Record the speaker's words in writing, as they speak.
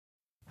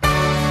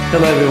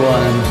Hello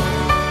everyone,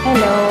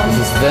 Hello. this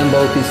is Ben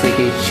Bautista,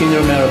 aka Chino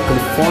Romero of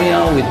California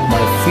with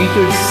my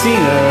featured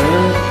singer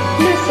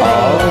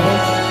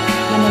Luces,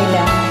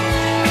 Manila.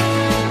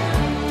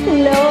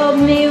 Love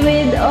me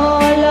with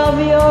all of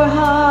your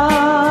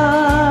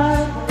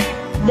heart.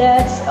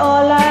 That's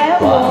all I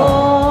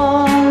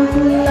want.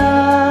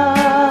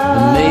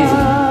 Love.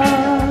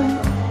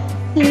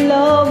 Amazing.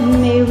 Love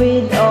me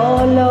with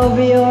all of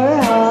your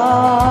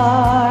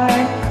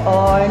heart,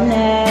 or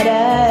not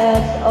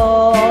at all.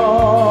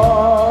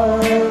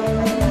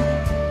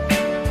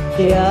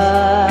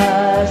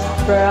 Just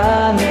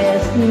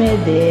promise me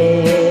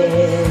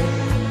this,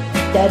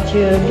 that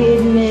you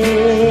give me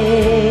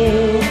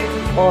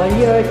all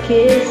your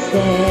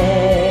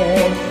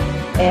kisses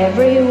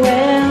every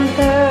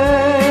winter,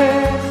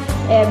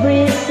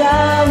 every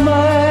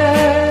summer,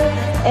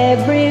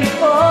 every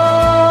fall.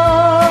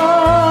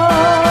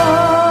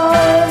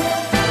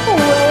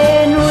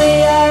 When we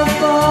are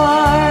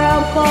far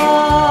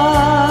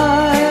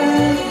apart,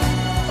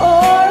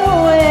 or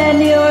when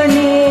you're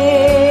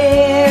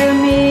near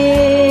me,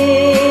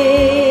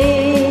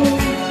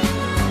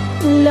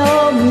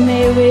 love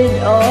me with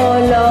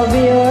all of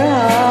your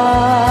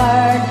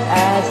heart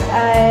as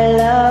I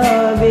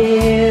love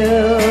you.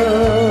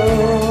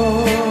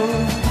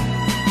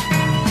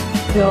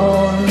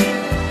 Don't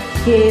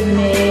give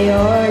me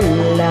your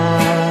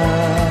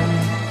love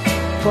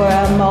for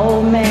a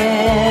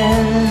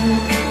moment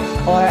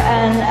or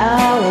an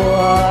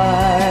hour.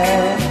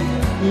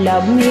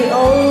 Love me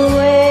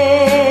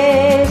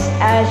always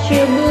as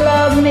you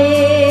love me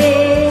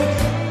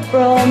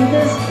from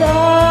the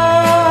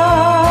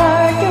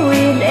start,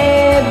 with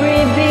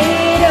every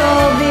beat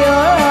of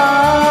your heart.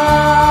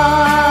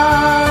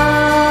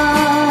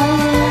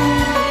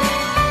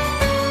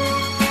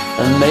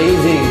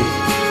 Amazing.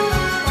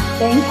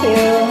 Thank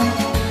you.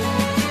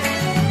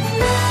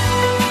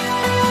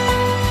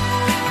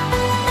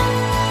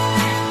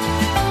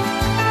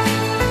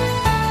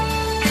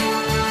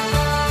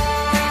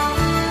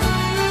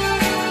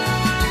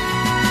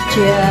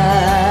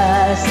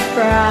 Just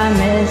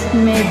promise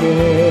me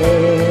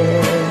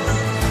this,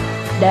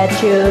 that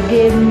you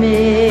give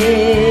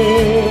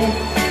me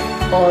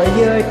all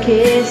your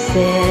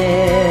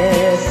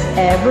kisses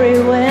every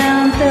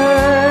winter,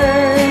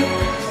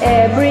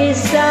 every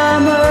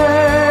summer,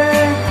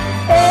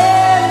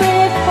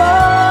 every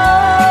fall.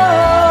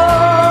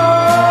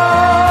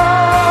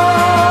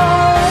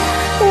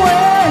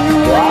 When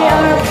we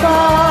are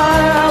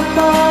far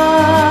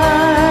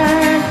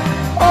apart,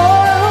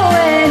 or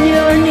when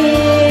you're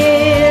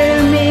near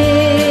me,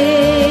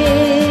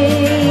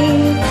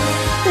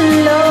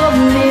 love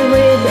me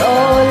with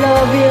all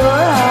of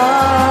your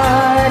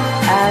heart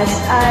as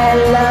I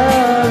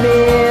love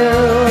you.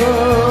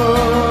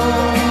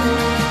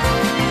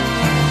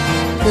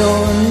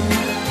 Don't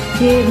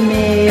give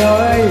me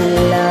your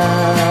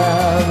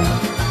love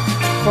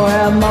for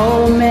a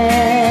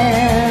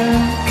moment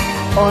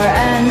or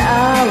an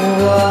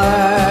hour.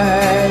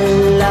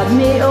 Love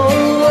me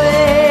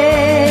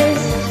always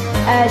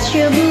as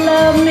you've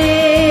loved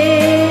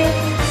me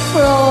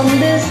from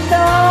the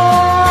start,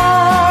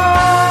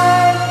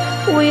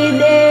 with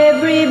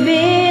every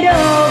beat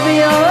of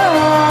your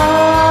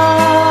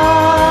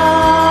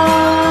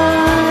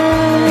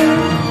heart.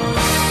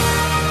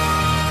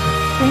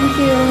 Thank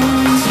you.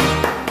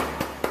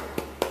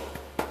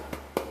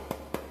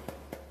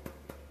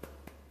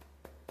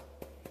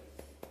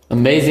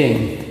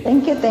 Amazing.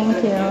 Thank you,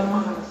 thank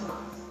you.